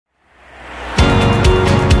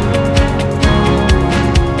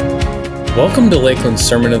Welcome to Lakeland's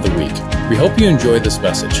Sermon of the Week. We hope you enjoy this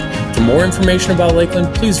message. For more information about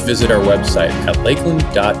Lakeland, please visit our website at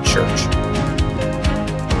lakeland.church.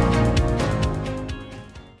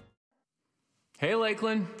 Hey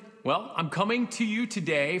Lakeland. Well, I'm coming to you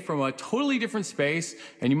today from a totally different space,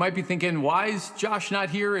 and you might be thinking, why is Josh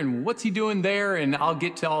not here, and what's he doing there? And I'll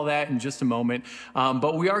get to all that in just a moment.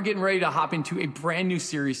 But we are getting ready to hop into a brand new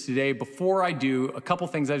series today. Before I do, a couple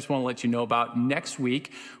things I just want to let you know about. Next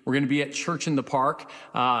week, we're going to be at Church in the Park.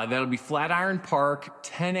 That'll be Flatiron Park,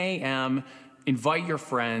 10 a.m., Invite your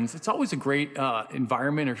friends. It's always a great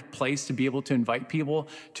environment or place to be able to invite people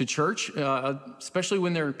to church, especially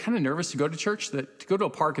when they're kind of nervous to go to church. To go to a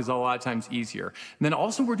park is a lot of times easier. And then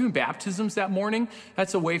also we're doing baptisms that morning.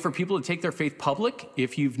 That's a way for people to take their faith public.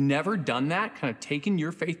 If you've never done that, kind of taken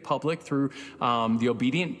your faith public through the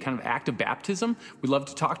obedient kind of act of baptism, we'd love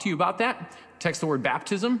to talk to you about that. Text the word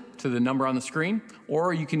baptism to the number on the screen,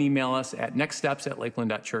 or you can email us at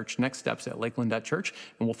nextsteps@lakeland.church, nextsteps@lakeland.church,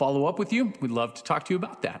 and we'll follow up with you. We'd love to talk to you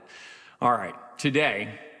about that. All right, today,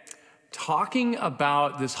 talking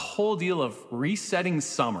about this whole deal of resetting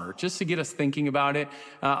summer, just to get us thinking about it.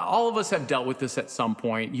 All of us have dealt with this at some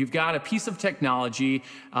point. You've got a piece of technology,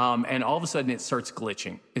 and all of a sudden it starts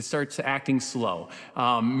glitching. It starts acting slow.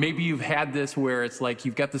 Maybe you've had this where it's like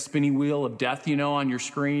you've got the spinning wheel of death, on your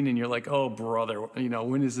screen, and you're like, oh, brother,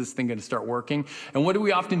 when is this thing going to start working? And what do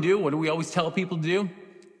we often do? What do we always tell people to do?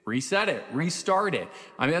 Reset it, restart it.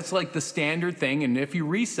 I mean, that's like the standard thing, and if you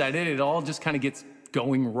reset it, it all just kind of gets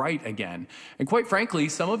going right again. And quite frankly,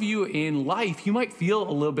 some of you in life, you might feel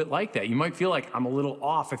a little bit like that. You might feel like I'm a little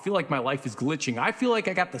off. I feel like my life is glitching. I feel like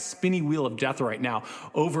I got the spinny wheel of death right now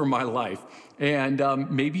over my life. And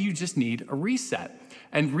maybe you just need a reset.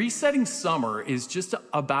 And resetting summer is just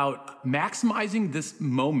about maximizing this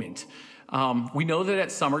moment. We know that at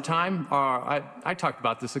summertime, I talked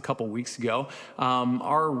about this a couple weeks ago,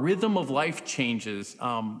 our rhythm of life changes,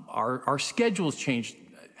 our schedules change.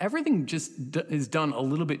 Everything just is done a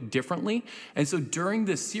little bit differently. And so during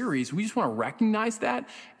this series, we just want to recognize that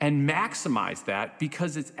and maximize that,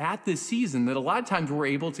 because it's at this season that a lot of times we're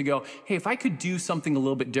able to go, hey, if I could do something a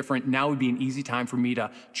little bit different, now would be an easy time for me to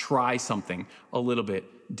try something a little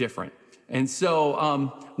bit different. And so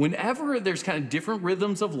whenever there's kind of different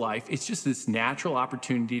rhythms of life, it's just this natural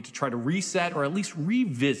opportunity to try to reset or at least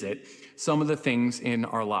revisit some of the things in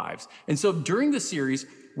our lives. And so during this series,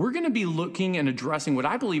 we're going to be looking and addressing what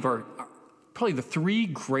I believe are probably the three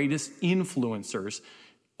greatest influencers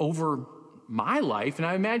over my life, and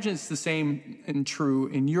I imagine it's the same and true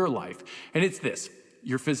in your life. And it's this: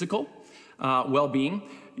 your physical well-being,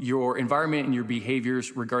 your environment and your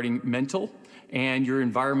behaviors regarding mental, and your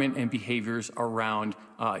environment and behaviors around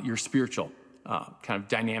your spiritual kind of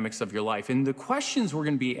dynamics of your life. And the questions we're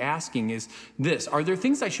going to be asking is this: are there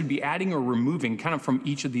things I should be adding or removing kind of from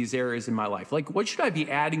each of these areas in my life? Like, what should I be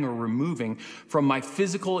adding or removing from my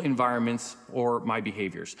physical environments or my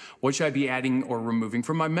behaviors? What should I be adding or removing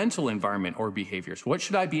from my mental environment or behaviors? What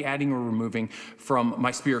should I be adding or removing from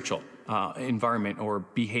my spiritual environment or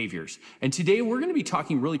behaviors? And today we're going to be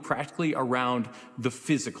talking really practically around the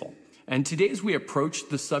physical. And today, as we approach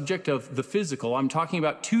the subject of the physical, I'm talking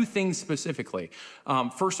about two things specifically.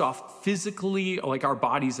 First off, physically, like our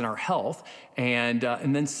bodies and our health, and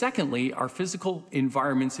then secondly, our physical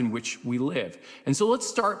environments in which we live. And so let's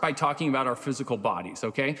start by talking about our physical bodies,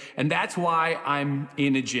 okay? And that's why I'm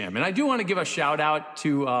in a gym. And I do want to give a shout out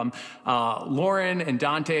to Lauren and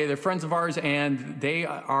Dante. They're friends of ours, and they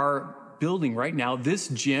are building right now this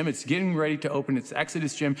gym. It's getting ready to open. It's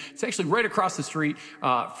Exodus Gym. It's actually right across the street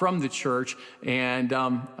from the church. And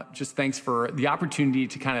just thanks for the opportunity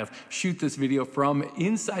to kind of shoot this video from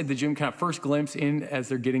inside the gym, kind of first glimpse in as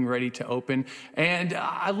they're getting ready to open. And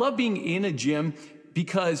I love being in a gym,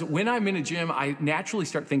 because when I'm in a gym, I naturally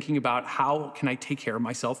start thinking about how can I take care of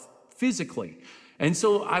myself physically. And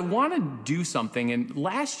so I want to do something. And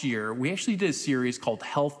last year, we actually did a series called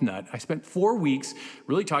Health Nut. I spent 4 weeks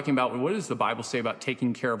really talking about what does the Bible say about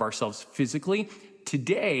taking care of ourselves physically.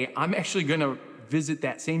 Today, I'm actually going to visit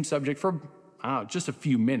that same subject for just a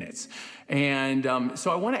few minutes. And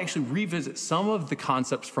so I want to actually revisit some of the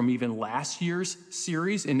concepts from even last year's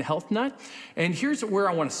series in Health Nut. And here's where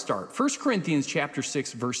I want to start. 1 Corinthians chapter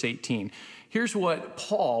 6, verse 18. Here's what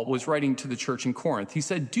Paul was writing to the church in Corinth. He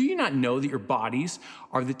said, "Do you not know that your bodies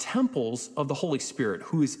are the temples of the Holy Spirit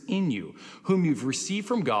who is in you, whom you've received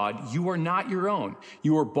from God? You are not your own.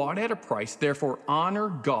 You are bought at a price. Therefore, honor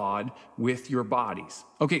God with your bodies."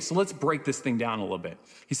 Okay, so let's break this thing down a little bit.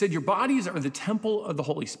 He said, your bodies are the temple of the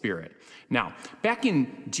Holy Spirit. Now, back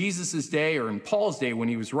in Jesus' day or in Paul's day when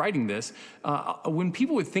he was writing this, when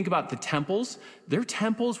people would think about the temples, their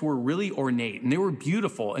temples were really ornate and they were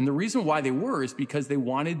beautiful. And the reason why they were is because they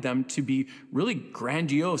wanted them to be really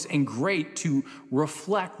grandiose and great to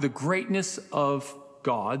reflect the greatness of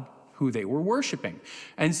God who they were worshiping.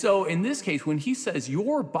 And so in this case, when he says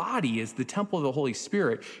your body is the temple of the Holy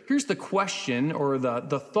Spirit, here's the question or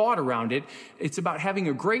the thought around it. It's about having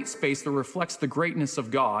a great space that reflects the greatness of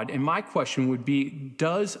God. And my question would be,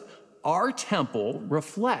 does our temple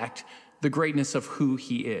reflect the greatness of who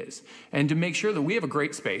he is? And to make sure that we have a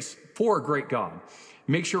great space for a great God,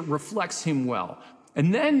 make sure it reflects him well.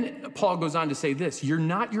 And then Paul goes on to say this, you're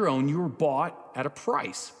not your own, you were bought at a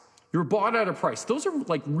price. You're bought at a price. Those are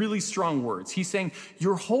like really strong words. He's saying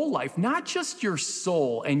your whole life, not just your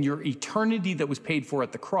soul and your eternity that was paid for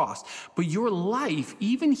at the cross, but your life,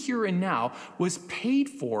 even here and now, was paid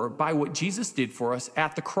for by what Jesus did for us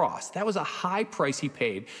at the cross. That was a high price he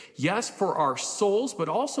paid. Yes, for our souls, but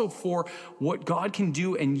also for what God can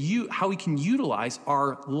do and how he can utilize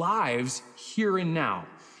our lives here and now.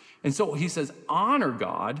 And so he says, honor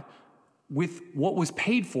God with what was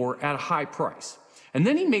paid for at a high price. And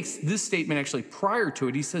then he makes this statement actually prior to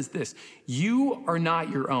it. He says this, you are not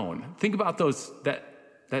your own. Think about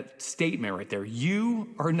that statement right there.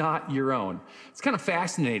 You are not your own. It's kind of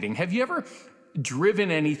fascinating. Have you ever driven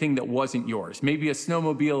anything that wasn't yours? Maybe a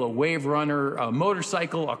snowmobile, a wave runner, a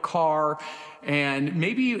motorcycle, a car. And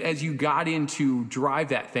maybe as you got in to drive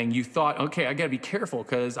that thing, you thought, okay, I got to be careful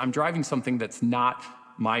because I'm driving something that's not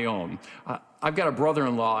my own. I've got a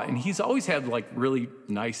brother-in-law, and he's always had like really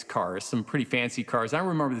nice cars, some pretty fancy cars. I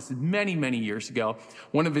remember this many, many years ago.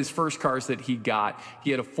 One of his first cars that he got,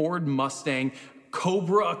 he had a Ford Mustang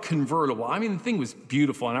Cobra convertible. I mean, the thing was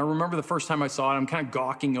beautiful. And I remember the first time I saw it, I'm kind of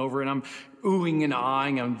gawking over it. I'm oohing and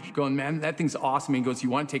ahhing. I'm going, man, that thing's awesome. And he goes, you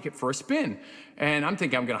want to take it for a spin? And I'm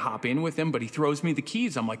thinking I'm going to hop in with him, but he throws me the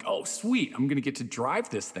keys. I'm like, oh, sweet. I'm going to get to drive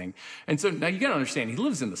this thing. And so now you got to understand, he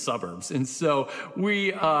lives in the suburbs. And so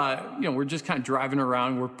we're just kind of driving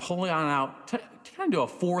around. We're pulling on out to kind of do a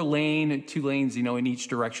 4-lane, 2 lanes, in each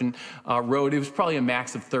direction road. It was probably a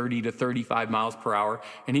max of 30 to 35 miles per hour.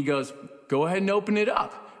 And he goes, go ahead and open it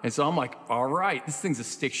up. And so I'm like, all right, this thing's a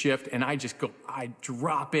stick shift. And I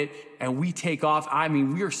drop it and we take off. I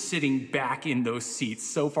mean, we are sitting back in those seats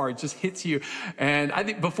so far, it just hits you. And I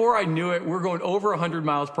think before I knew it, we're going over 100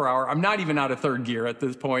 miles per hour. I'm not even out of third gear at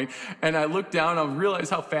this point. And I look down, I realize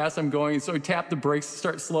how fast I'm going. And so I tap the brakes,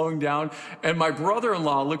 start slowing down. And my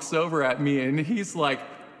brother-in-law looks over at me and he's like,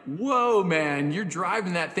 whoa, man, you're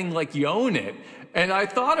driving that thing like you own it. And I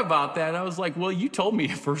thought about that. I was like, well, you told me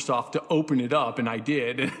first off to open it up, and I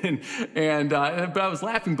did. But I was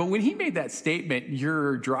laughing. But when he made that statement,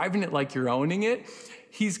 you're driving it like you're owning it,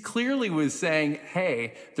 he's clearly was saying,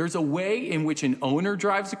 hey, there's a way in which an owner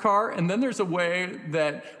drives a car, and then there's a way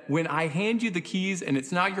that when I hand you the keys and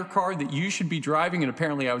it's not your car that you should be driving, and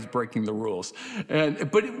apparently I was breaking the rules.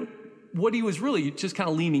 What he was really just kind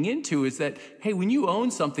of leaning into is that, hey, when you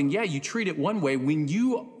own something, yeah, you treat it one way. When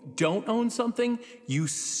you don't own something, you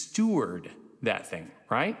steward that thing,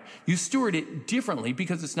 right? You steward it differently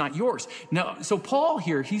because it's not yours. Now, so Paul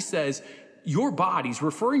here, he says, your bodies,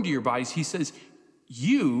 referring to your bodies, he says,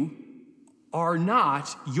 you are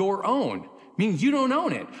not your own, meaning you don't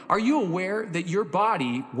own it. Are you aware that your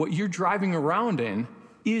body, what you're driving around in,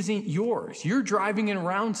 isn't yours? You're driving it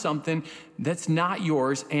around something that's not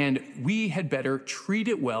yours, and we had better treat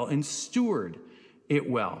it well and steward it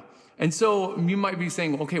well. And so you might be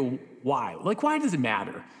saying, okay, well, why? Like, why does it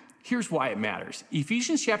matter? Here's why it matters.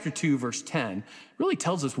 Ephesians chapter 2, verse 10 really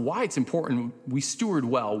tells us why it's important we steward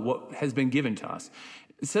well what has been given to us.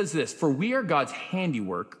 It says this, for we are God's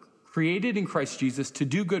handiwork, created in Christ Jesus to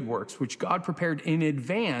do good works, which God prepared in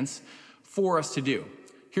advance for us to do.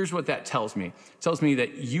 Here's what that tells me. It tells me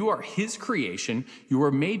that you are his creation. You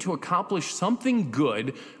were made to accomplish something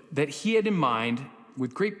good that he had in mind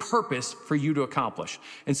with great purpose for you to accomplish.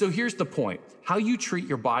 And so here's the point. How you treat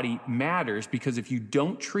your body matters, because if you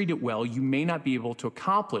don't treat it well, you may not be able to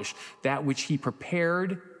accomplish that which he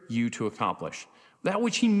prepared you to accomplish, that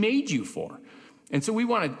which he made you for. And so we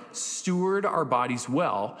want to steward our bodies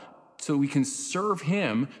well so we can serve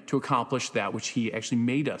him to accomplish that which he actually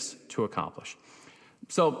made us to accomplish.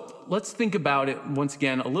 So let's think about it once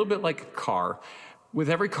again, a little bit like a car. With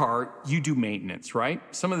every car, you do maintenance, right?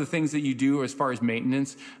 Some of the things that you do as far as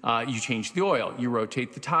maintenance, you change the oil, you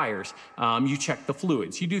rotate the tires, you check the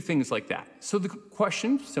fluids, you do things like that. So the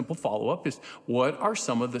question, simple follow-up, is what are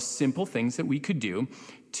some of the simple things that we could do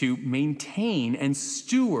to maintain and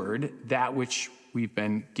steward that which we've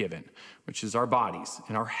been given, which is our bodies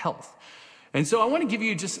and our health. And so I want to give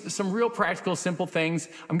you just some real practical, simple things.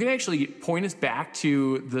 I'm going to actually point us back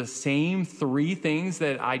to the same 3 things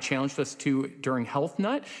that I challenged us to during Health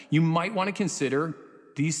Nut. You might want to consider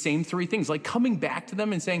these same 3 things, like coming back to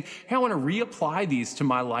them and saying, hey, I want to reapply these to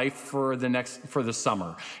my life for the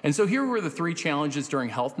summer. And so here were the 3 challenges during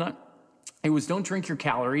Health Nut. It was don't drink your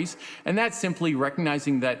calories, and that's simply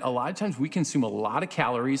recognizing that a lot of times we consume a lot of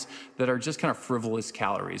calories that are just kind of frivolous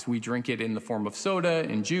calories. We drink it in the form of soda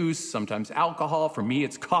and juice, sometimes alcohol. For me,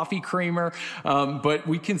 it's coffee creamer, but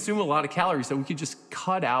we consume a lot of calories that we could just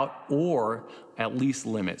cut out or at least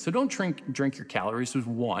limit. So don't drink your calories was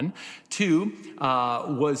 1. 2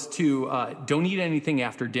 was to don't eat anything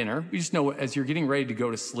after dinner. You just know as you're getting ready to go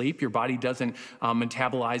to sleep, your body doesn't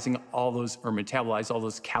metabolize all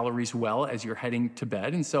those calories well as you're heading to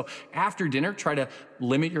bed. And so after dinner, try to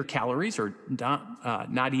limit your calories or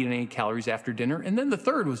not eat any calories after dinner. And then the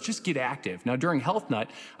 3rd was just get active. Now during Health Nut,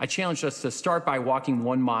 I challenged us to start by walking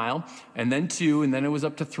 1 mile and then 2, and then it was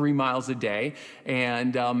up to 3 miles a day.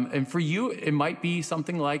 And for you, it might be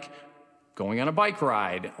something like going on a bike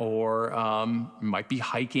ride, or it might be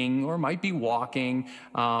hiking, or it might be walking,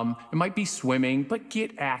 it might be swimming, but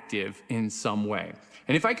get active in some way.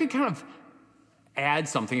 And if I could kind of add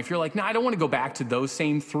something, if you're like, no, I don't want to go back to those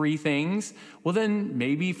same 3 things, well then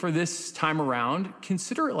maybe for this time around,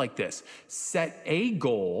 consider it like this. Set a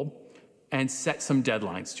goal and set some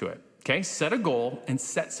deadlines to it. Okay, set a goal and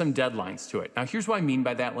set some deadlines to it. Now, here's what I mean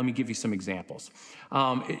by that. Let me give you some examples.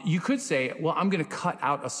 You could say, well, I'm going to cut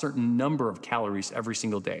out a certain number of calories every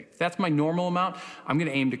single day. If that's my normal amount, I'm going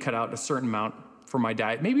to aim to cut out a certain amount for my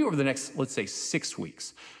diet, maybe over the next, let's say, 6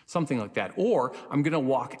 weeks, something like that. Or I'm going to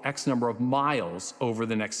walk X number of miles over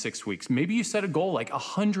the next 6 weeks. Maybe you set a goal like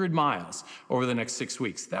 100 miles over the next 6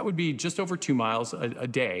 weeks. That would be just over 2 miles a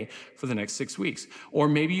day for the next 6 weeks. Or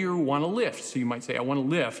maybe you want to lift. So you might say, I want to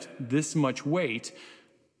lift this much weight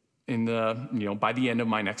by the end of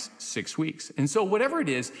my next 6 weeks. And so whatever it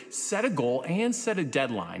is, set a goal and set a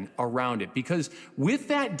deadline around it, because with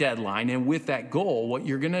that deadline and with that goal, what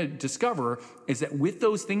you're going to discover is that with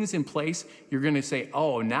those things in place, you're going to say,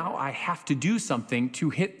 oh, now I have to do something to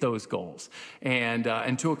hit those goals and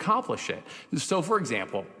to accomplish it. So for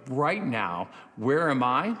example, right now, where am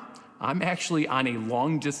I? I'm actually on a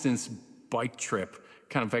long distance bike trip,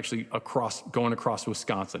 kind of actually going across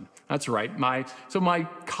Wisconsin. That's right. My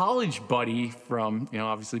college buddy from,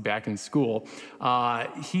 obviously back in school,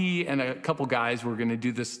 he and a couple guys were going to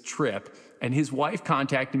do this trip, and his wife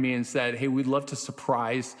contacted me and said, hey, we'd love to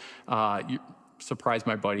surprise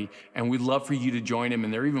my buddy, and we'd love for you to join him.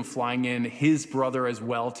 And they're even flying in his brother as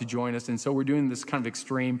well to join us. And so we're doing this kind of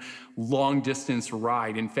extreme long distance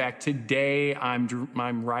ride. In fact, today I'm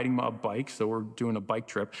riding my bike. So we're doing a bike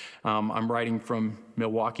trip. I'm riding from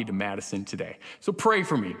Milwaukee to Madison today. So pray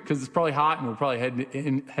for me, because it's probably hot and we're probably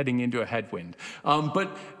heading into a headwind.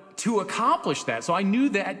 But to accomplish that, so I knew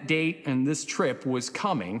that date and this trip was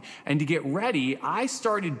coming, and to get ready, I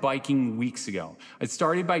started biking weeks ago. I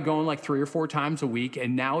started by going like 3 or 4 times a week,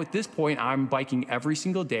 and now at this point, I'm biking every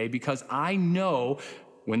single day because I know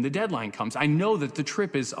when the deadline comes, I know that the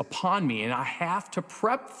trip is upon me and I have to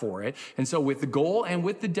prep for it. And so with the goal and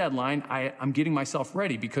with the deadline, I'm getting myself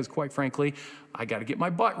ready, because quite frankly, I got to get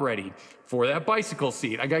my butt ready for that bicycle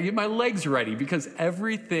seat. I got to get my legs ready, because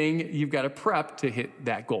everything you've got to prep to hit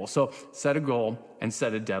that goal. So set a goal and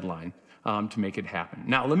set a deadline to make it happen.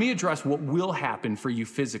 Now, let me address what will happen for you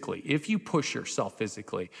physically. If you push yourself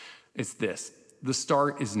physically, it's this: the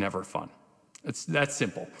start is never fun. It's that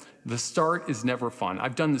simple. The start is never fun.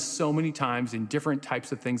 I've done this so many times in different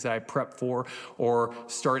types of things that I prep for, or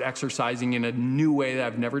start exercising in a new way that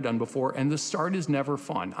I've never done before, and the start is never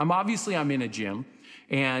fun. I'm in a gym,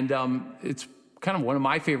 and it's kind of one of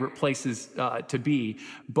my favorite places to be,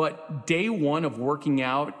 but day one of working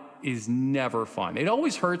out is never fun. It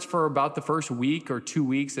always hurts for about the first week or 2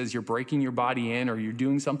 weeks as you're breaking your body in or you're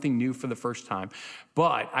doing something new for the first time.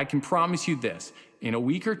 But I can promise you this: in a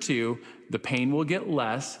week or 2, the pain will get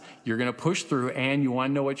less. You're going to push through, and you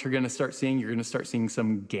want to know what you're going to start seeing? You're going to start seeing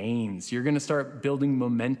some gains. You're going to start building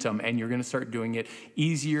momentum, and you're going to start doing it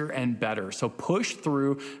easier and better. So push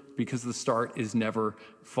through, because the start is never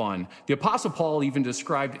fun. The Apostle Paul even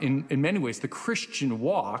described in many ways the Christian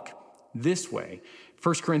walk this way.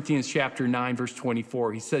 1 Corinthians chapter 9, verse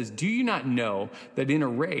 24, he says, "Do you not know that in a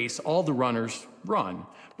race all the runners run,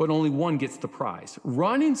 but only one gets the prize?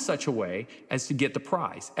 Run in such a way as to get the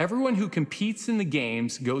prize. Everyone who competes in the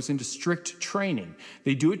games goes into strict training.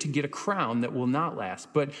 They do it to get a crown that will not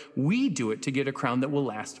last, but we do it to get a crown that will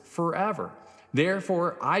last forever."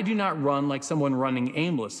 Therefore, I do not run like someone running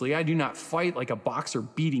aimlessly. I do not fight like a boxer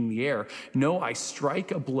beating the air. No, I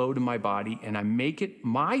strike a blow to my body and I make it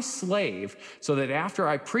my slave so that after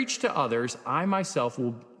I preach to others, I myself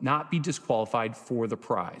will not be disqualified for the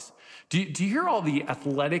prize. Do you hear all the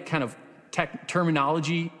athletic kind of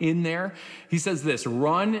terminology in there? He says this: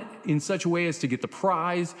 run in such a way as to get the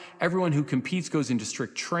prize. Everyone who competes goes into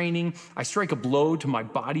strict training. I strike a blow to my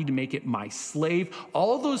body to make it my slave.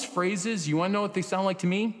 All those phrases, you want to know what they sound like to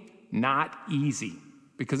me? Not easy,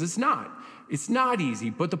 because it's not. It's not easy,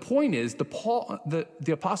 but the point is,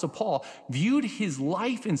 the Apostle Paul viewed his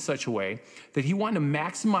life in such a way that he wanted to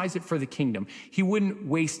maximize it for the kingdom. He wouldn't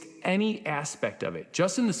waste any aspect of it.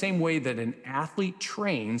 Just in the same way that an athlete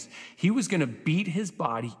trains, he was going to beat his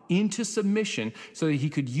body into submission so that he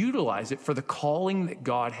could utilize it for the calling that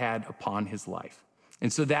God had upon his life.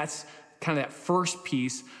 And so that's kind of that first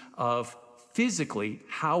piece of physically,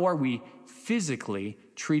 how are we physically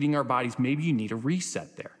treating our bodies? Maybe you need a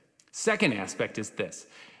reset there. Second aspect is this,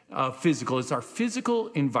 physical. It's our physical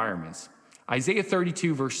environments. Isaiah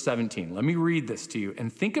 32, verse 17. Let me read this to you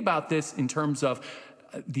and think about this in terms of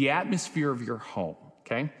the atmosphere of your home,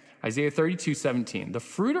 okay? Isaiah 32, 17. The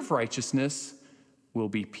fruit of righteousness will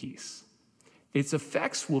be peace. Its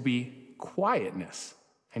effects will be quietness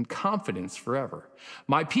and confidence forever.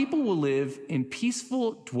 My people will live in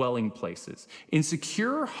peaceful dwelling places, in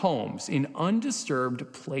secure homes, in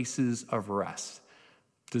undisturbed places of rest.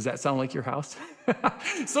 Does that sound like your house?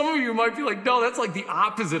 Some of you might be like, no, that's like the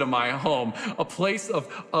opposite of my home. A place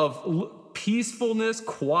of peacefulness,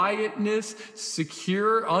 quietness,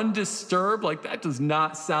 secure, undisturbed. Like that does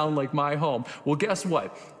not sound like my home. Well, guess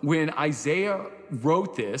what? When Isaiah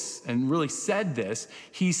wrote this and really said this,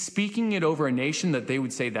 he's speaking it over a nation that they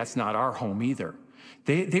would say that's not our home either.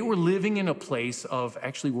 They were living in a place of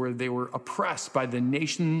actually where they were oppressed by the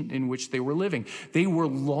nation in which they were living. They were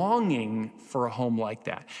longing for a home like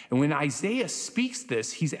that. And when Isaiah speaks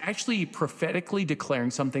this, he's actually prophetically declaring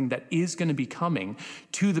something that is going to be coming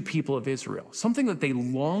to the people of Israel, something that they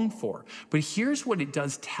long for. But here's what it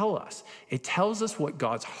does tell us. It tells us what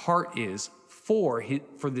God's heart is for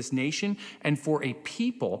this nation and for a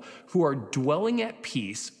people who are dwelling at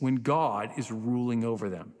peace when God is ruling over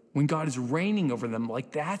them. When God is reigning over them,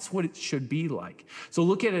 like that's what it should be like. So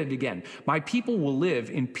look at it again. My people will live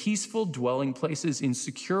in peaceful dwelling places, in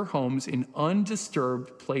secure homes, in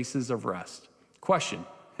undisturbed places of rest. Question,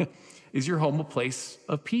 is your home a place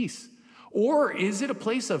of peace? Or is it a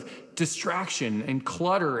place of distraction and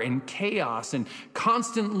clutter and chaos and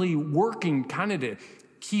constantly working kind of to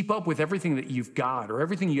keep up with everything that you've got or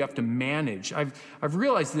everything you have to manage? I've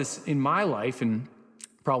realized this in my life, and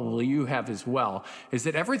probably you have as well, is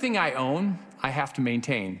that everything I own, I have to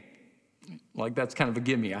maintain. Like that's kind of a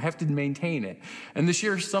gimme. I have to maintain it. And the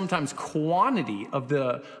sheer sometimes quantity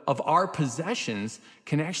of our possessions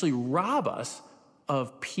can actually rob us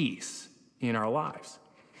of peace in our lives.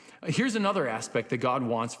 Here's another aspect that God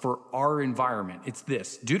wants for our environment. It's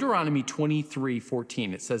this. Deuteronomy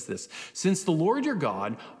 23:14. It says this: since the Lord your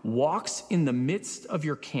God walks in the midst of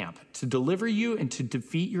your camp to deliver you and to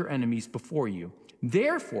defeat your enemies before you,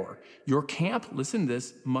 therefore, your camp, listen to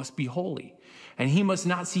this, must be holy, and he must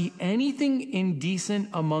not see anything indecent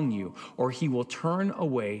among you, or he will turn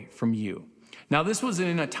away from you. Now, this was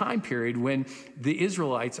in a time period when the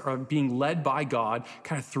Israelites are being led by God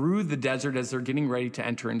kind of through the desert as they're getting ready to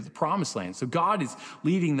enter into the promised land. So God is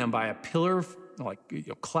leading them by a pillar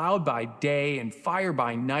cloud by day and fire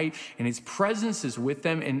by night, and his presence is with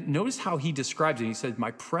them. And notice how he describes it. He says,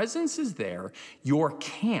 my presence is there. Your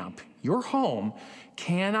camp, your home,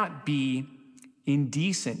 cannot be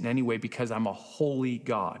indecent in any way because I'm a holy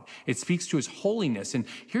God. It speaks to his holiness. And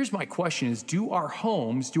here's my question is, do our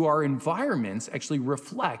homes, do our environments actually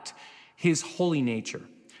reflect his holy nature?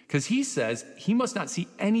 Because he says he must not see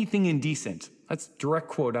anything indecent. That's a direct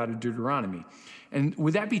quote out of Deuteronomy. And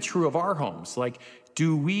would that be true of our homes? Like,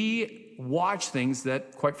 do we watch things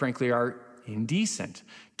that, quite frankly, are indecent?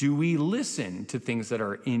 Do we listen to things that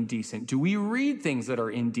are indecent? Do we read things that are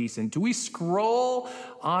indecent? Do we scroll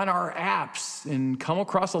on our apps and come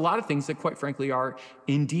across a lot of things that, quite frankly, are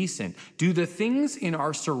indecent? Do the things in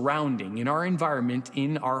our surrounding, in our environment,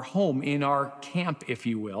 in our home, in our camp, if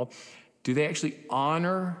you will, do they actually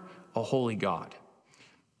honor a holy God?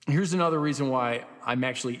 Here's another reason why I'm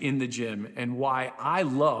actually in the gym and why I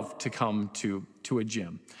love to come to a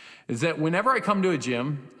gym, is that whenever I come to a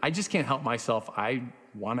gym, I just can't help myself. I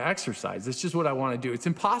want to exercise. It's just what I want to do. It's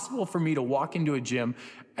impossible for me to walk into a gym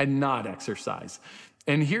and not exercise.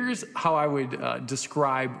 And here's how I would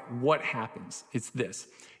describe what happens. It's this.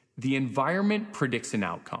 The environment predicts an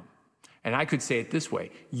outcome. And I could say it this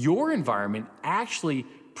way: your environment actually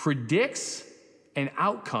predicts an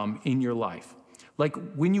outcome in your life. Like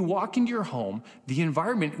when you walk into your home, the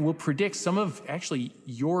environment will predict some of actually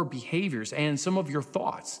your behaviors and some of your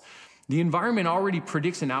thoughts. The environment already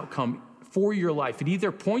predicts an outcome for your life. It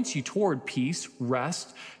either points you toward peace,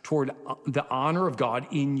 rest, toward the honor of God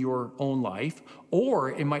in your own life,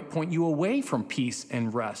 or it might point you away from peace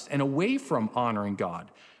and rest and away from honoring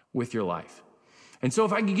God with your life. And so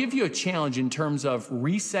if I could give you a challenge in terms of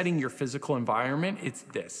resetting your physical environment, it's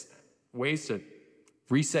this: ways to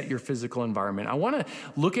reset your physical environment. I want to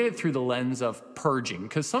look at it through the lens of purging,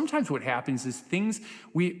 because sometimes what happens is things,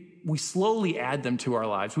 we slowly add them to our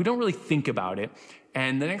lives. We don't really think about it.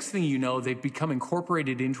 And the next thing you know, they've become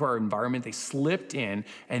incorporated into our environment. They slipped in,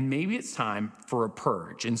 and maybe it's time for a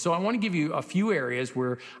purge. And so I want to give you a few areas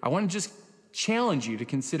where I want to just challenge you to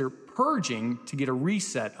consider purging to get a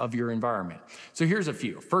reset of your environment. So here's a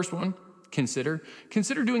few. First one, consider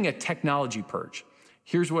doing a technology purge.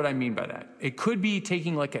 Here's what I mean by that. It could be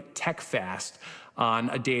taking like a tech fast on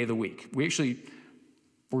a day of the week.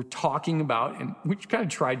 We're talking about, and we kind of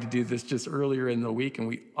tried to do this just earlier in the week and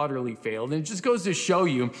we utterly failed. And it just goes to show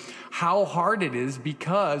you how hard it is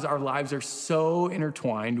because our lives are so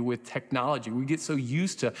intertwined with technology. We get so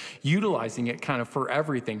used to utilizing it kind of for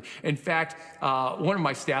everything. In fact, one of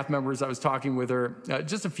my staff members, I was talking with her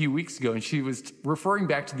just a few weeks ago, and she was referring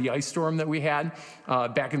back to the ice storm that we had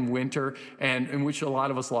back in winter, and in which a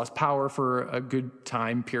lot of us lost power for a good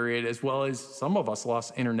time period, as well as some of us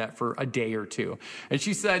lost internet for a day or two. And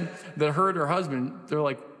she said that her and her husband, they're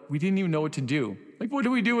like, we didn't even know what to do. Like, what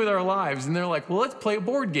do we do with our lives? And they're like, well, let's play a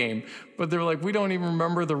board game. But they're like, we don't even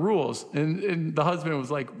remember the rules. And the husband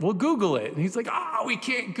was like, well, Google it. And he's like, we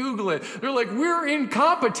can't Google it. They're like, we're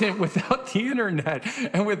incompetent without the internet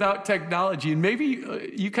and without technology. And maybe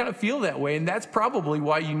you kind of feel that way. And that's probably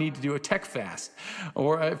why you need to do a tech fast,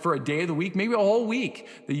 or for a day of the week, maybe a whole week,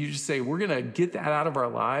 that you just say, we're going to get that out of our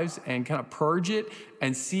lives and kind of purge it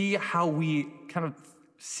and see how we kind of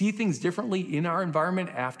see things differently in our environment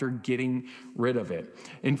after getting rid of it.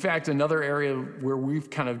 In fact, another area where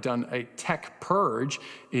we've kind of done a tech purge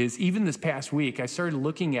is even this past week, I started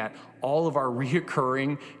looking at all of our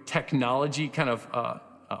reoccurring technology kind of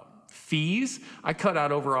fees. I cut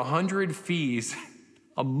out over 100 fees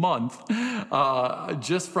a month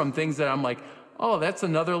just from things that I'm like, oh, that's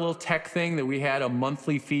another little tech thing that we had a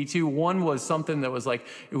monthly fee to. One was something that was like,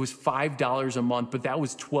 it was $5 a month, but that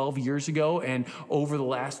was 12 years ago. And over the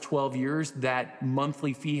last 12 years, that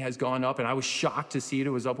monthly fee has gone up. And I was shocked to see it. It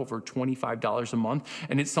was up over $25 a month.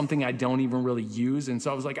 And it's something I don't even really use. And so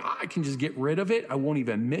I was like, I can just get rid of it. I won't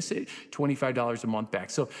even miss it. $25 a month back.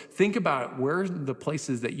 So think about where are the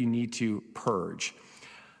places that you need to purge.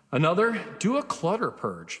 Another, do a clutter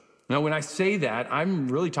purge. Now, when I say that, I'm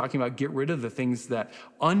really talking about get rid of the things that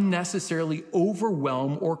unnecessarily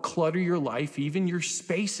overwhelm or clutter your life, even your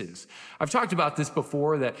spaces. I've talked about this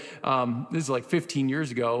before, that this is like 15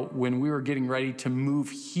 years ago when we were getting ready to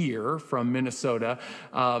move here from Minnesota.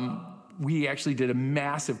 We actually did a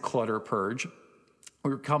massive clutter purge. We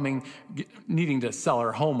were needing to sell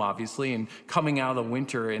our home, obviously, and coming out of the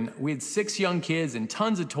winter, and we had 6 young kids and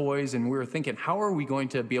tons of toys, and we were thinking, how are we going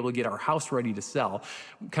to be able to get our house ready to sell,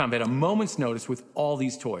 kind of at a moment's notice with all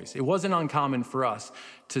these toys? It wasn't uncommon for us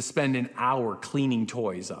to spend an hour cleaning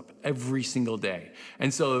toys up every single day.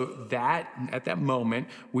 And so at that moment,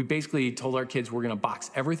 we basically told our kids, we're gonna box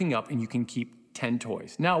everything up and you can keep 10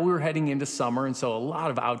 toys. Now, we were heading into summer, and so a lot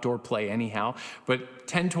of outdoor play anyhow, but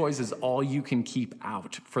 10 toys is all you can keep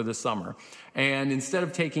out for the summer. And instead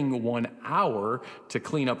of taking 1 hour to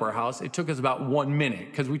clean up our house, it took us about 1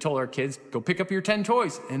 minute, because we told our kids, go pick up your 10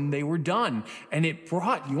 toys, and they were done. And it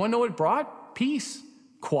brought, you wanna know what it brought? Peace,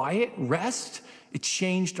 quiet, rest. It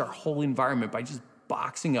changed our whole environment by just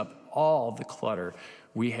boxing up all the clutter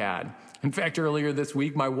we had. In fact, earlier this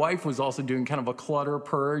week, my wife was also doing kind of a clutter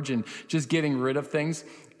purge and just getting rid of things.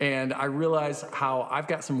 And I realized how I've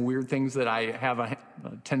got some weird things that I have a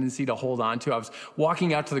tendency to hold on to. I was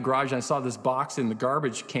walking out to the garage and I saw this box in the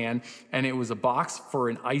garbage can, and it was a box for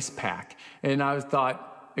an ice pack. And I thought,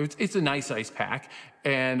 it's a nice ice pack.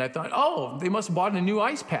 And I thought, oh, they must have bought a new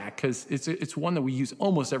ice pack, because it's one that we use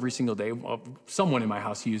almost every single day. Someone in my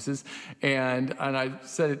house uses. And I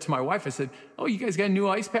said it to my wife. I said, oh, you guys got a new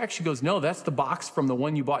ice pack? She goes, no, that's the box from the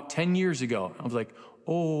one you bought 10 years ago. I was like,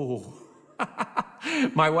 oh.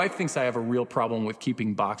 My wife thinks I have a real problem with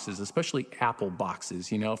keeping boxes, especially Apple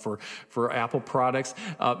boxes, you know, for Apple products.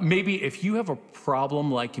 Maybe if you have a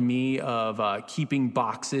problem like me of keeping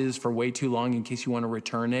boxes for way too long in case you want to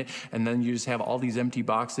return it, and then you just have all these empty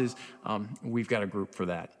boxes, we've got a group for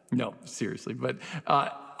that. No, seriously. But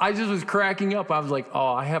I just was cracking up. I was like,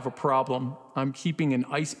 oh, I have a problem. I'm keeping an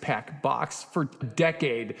ice pack box for a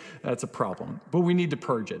decade. That's a problem, but we need to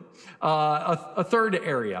purge it. A third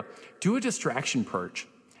area, do a distraction purge.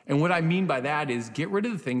 And what I mean by that is get rid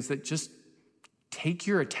of the things that just take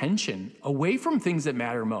your attention away from things that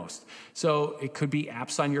matter most. So it could be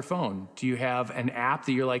apps on your phone. Do you have an app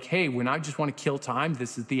that you're like, hey, when I just want to kill time,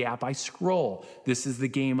 this is the app I scroll. This is the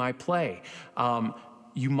game I play.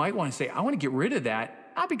 You might want to say, I want to get rid of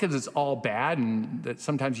that, not because it's all bad and that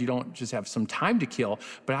sometimes you don't just have some time to kill,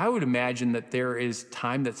 but I would imagine that there is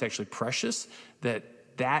time that's actually precious, that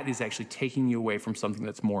is actually taking you away from something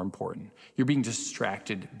that's more important. You're being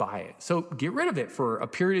distracted by it. So get rid of it for a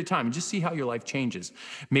period of time and just see how your life changes.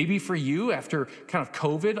 Maybe for you, after kind of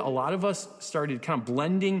COVID, a lot of us started kind of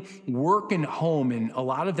blending work and home, and a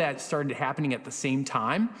lot of that started happening at the same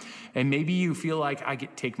time. And maybe you feel like I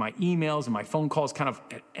take my emails and my phone calls kind of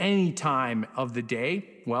at any time of the day.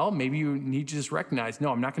 Well, maybe you need to just recognize,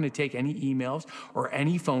 no, I'm not going to take any emails or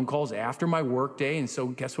any phone calls after my work day. And so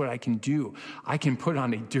guess what I can do? I can put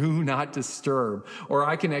on a do not disturb, or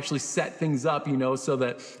I can actually set things up, so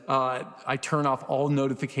that I turn off all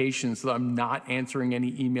notifications so that I'm not answering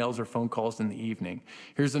any emails or phone calls in the evening.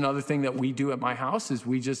 Here's another thing that we do at my house is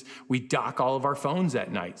we dock all of our phones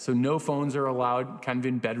at night. So no phones are allowed kind of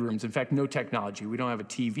in bedrooms. In fact, no technology. We don't have a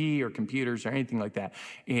TV or computers or anything like that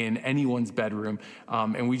in anyone's bedroom.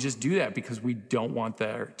 And we just do that because we don't want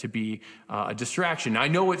there to be a distraction. Now, I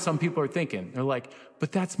know what some people are thinking. They're like,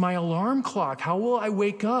 but that's my alarm clock. How will I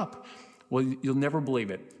wake up? Well, you'll never believe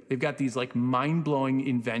it. They've got these like mind-blowing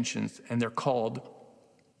inventions, and they're called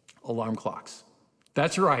alarm clocks.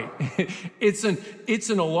 That's right. It's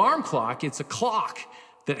an alarm clock. It's a clock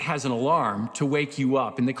that has an alarm to wake you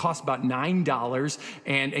up, and they cost about $9.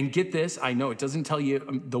 And get this, I know it doesn't tell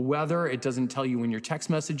you the weather, it doesn't tell you when your text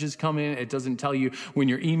messages come in, it doesn't tell you when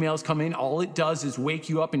your emails come in. All it does is wake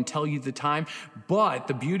you up and tell you the time. But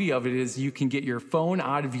the beauty of it is you can get your phone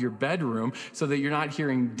out of your bedroom so that you're not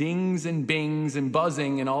hearing dings and bings and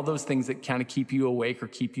buzzing and all those things that kind of keep you awake or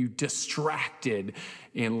keep you distracted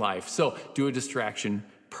in life. So do a distraction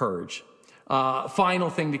purge. Final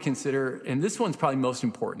thing to consider, and this one's probably most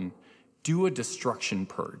important, do a destruction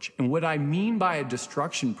purge. And what I mean by a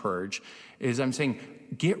destruction purge is I'm saying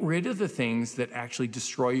get rid of the things that actually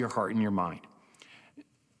destroy your heart and your mind.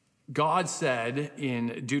 God said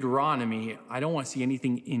in Deuteronomy, I don't want to see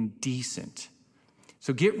anything indecent.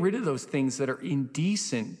 So get rid of those things that are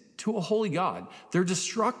indecent to a holy God. They're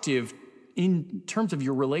destructive in terms of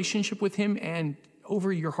your relationship with him and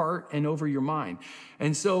over your heart and over your mind.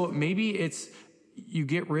 And so maybe it's you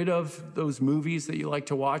get rid of those movies that you like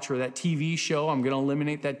to watch or that TV show. I'm going to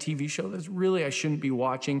eliminate that TV show that's really I shouldn't be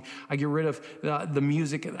watching. I get rid of the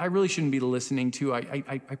music I really shouldn't be listening to.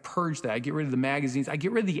 I purge that. I get rid of the magazines. I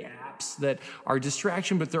get rid of the apps that are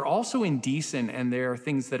distraction, but they're also indecent, and they're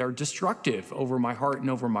things that are destructive over my heart and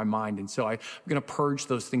over my mind. And so I'm going to purge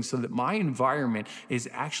those things so that my environment is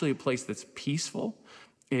actually a place that's peaceful.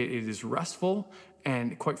 It is restful.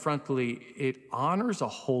 And quite frankly, it honors a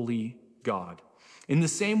holy God. In the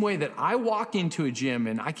same way that I walk into a gym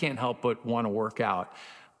and I can't help but want to work out,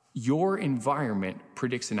 your environment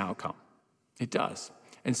predicts an outcome. It does.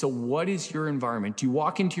 And so what is your environment? Do you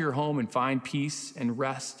walk into your home and find peace and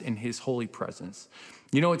rest in his holy presence?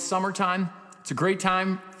 It's summertime. It's a great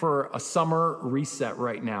time for a summer reset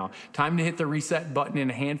right now. Time to hit the reset button in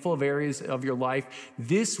a handful of areas of your life.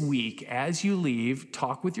 This week, as you leave,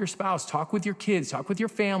 talk with your spouse, talk with your kids, talk with your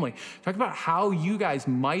family. Talk about how you guys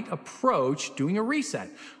might approach doing a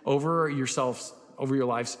reset over yourselves, over your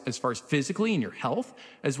lives, as far as physically and your health,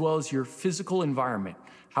 as well as your physical environment.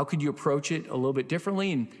 How could you approach it a little bit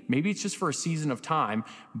differently? And maybe it's just for a season of time,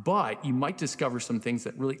 but you might discover some things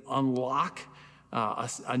that really unlock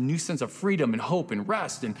a new sense of freedom and hope and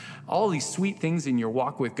rest and all these sweet things in your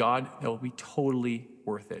walk with God that will be totally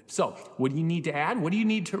worth it. So what do you need to add? What do you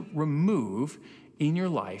need to remove in your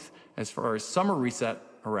life as far as summer reset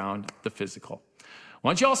around the physical? Why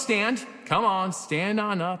don't you all stand? Come on, stand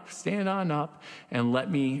on up, and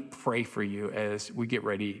let me pray for you as we get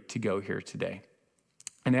ready to go here today.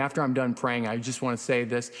 And after I'm done praying, I just want to say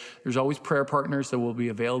this. There's always prayer partners that will be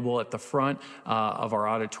available at the front of our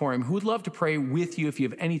auditorium who would love to pray with you if you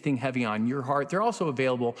have anything heavy on your heart. They're also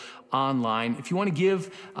available online. If you want to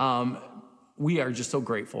give, we are just so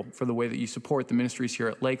grateful for the way that you support the ministries here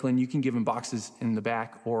at Lakeland. You can give in boxes in the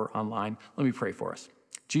back or online. Let me pray for us.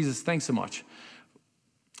 Jesus, thanks so much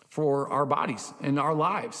for our bodies and our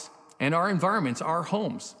lives and our environments, our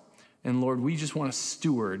homes. And Lord, we just want to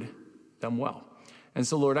steward them well. And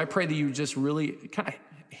so, Lord, I pray that you just really kind of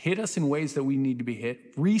hit us in ways that we need to be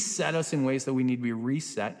hit, reset us in ways that we need to be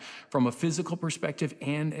reset from a physical perspective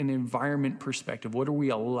and an environment perspective. What are we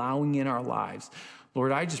allowing in our lives?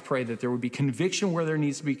 Lord, I just pray that there would be conviction where there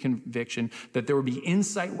needs to be conviction, that there would be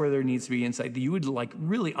insight where there needs to be insight, that you would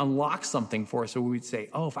really unlock something for us so we would say,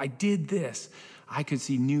 oh, if I did this, I could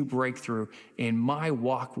see new breakthrough in my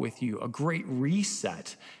walk with you, a great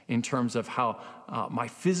reset in terms of how my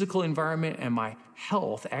physical environment and my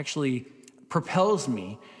health actually propels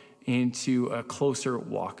me into a closer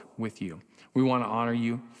walk with you. We want to honor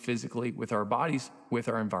you physically with our bodies, with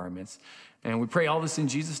our environments. And we pray all this in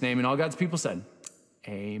Jesus' name, and all God's people said,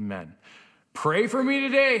 amen. Pray for me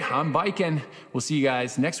today. I'm biking. We'll see you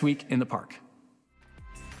guys next week in the park.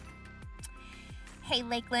 Hey,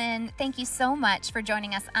 Lakeland, thank you so much for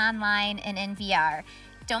joining us online and in VR.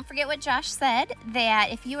 Don't forget what Josh said, that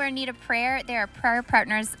if you are in need of prayer, there are prayer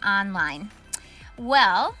partners online.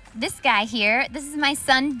 Well, this guy here, this is my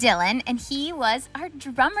son, Dylan, and he was our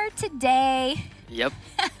drummer today. Yep.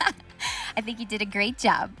 I think you did a great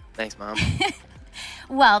job. Thanks, Mom.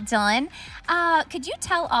 Well, Dylan, could you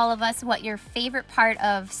tell all of us what your favorite part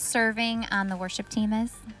of serving on the worship team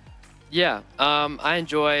is? Yeah, I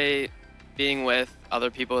enjoy being with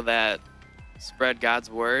other people that spread God's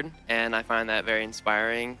word, and I find that very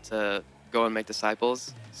inspiring to go and make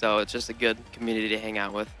disciples. So it's just a good community to hang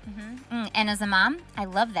out with. Mm-hmm. And as a mom, I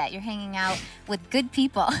love that. You're hanging out with good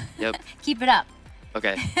people. Yep. Keep it up.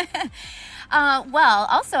 Okay. Well,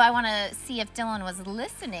 also, I want to see if Dylan was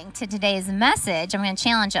listening to today's message. I'm going to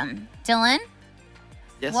challenge him. Dylan?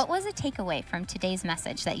 Yes? What was a takeaway from today's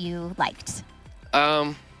message that you liked?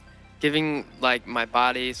 Giving my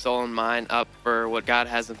body, soul, and mind up for what God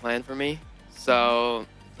has in plan for me. So,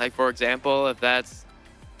 for example, if that's,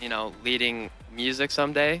 leading music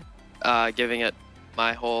someday, giving it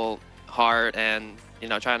my whole heart and,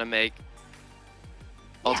 trying to make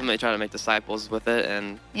disciples with it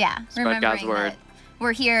and spread God's word.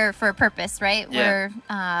 We're here for a purpose, right? Yeah.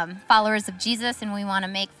 We're followers of Jesus, and we want to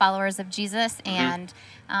make followers of Jesus, and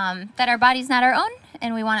that our body's not our own,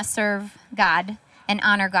 and we want to serve God and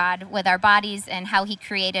honor God with our bodies and how he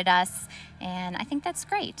created us. And I think that's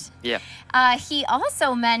great. Yeah. He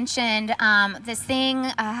also mentioned this thing,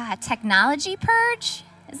 technology purge.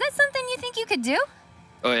 Is that something you think you could do?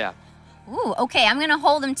 Oh, yeah. Ooh, okay, I'm going to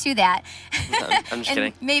hold him to that. I'm just and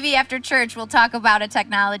kidding. Maybe after church we'll talk about a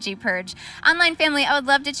technology purge. Online family, I would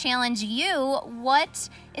love to challenge you. What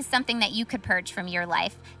is something that you could purge from your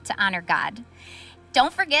life to honor God?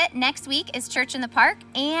 Don't forget, next week is Church in the Park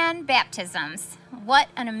and baptisms. What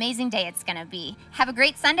an amazing day it's going to be. Have a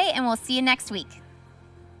great Sunday, and we'll see you next week.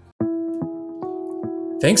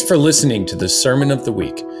 Thanks for listening to the Sermon of the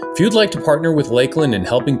Week. If you'd like to partner with Lakeland in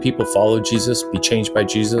helping people follow Jesus, be changed by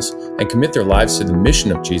Jesus, and commit their lives to the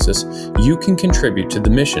mission of Jesus, you can contribute to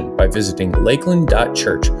the mission by visiting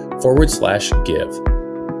lakeland.church/give.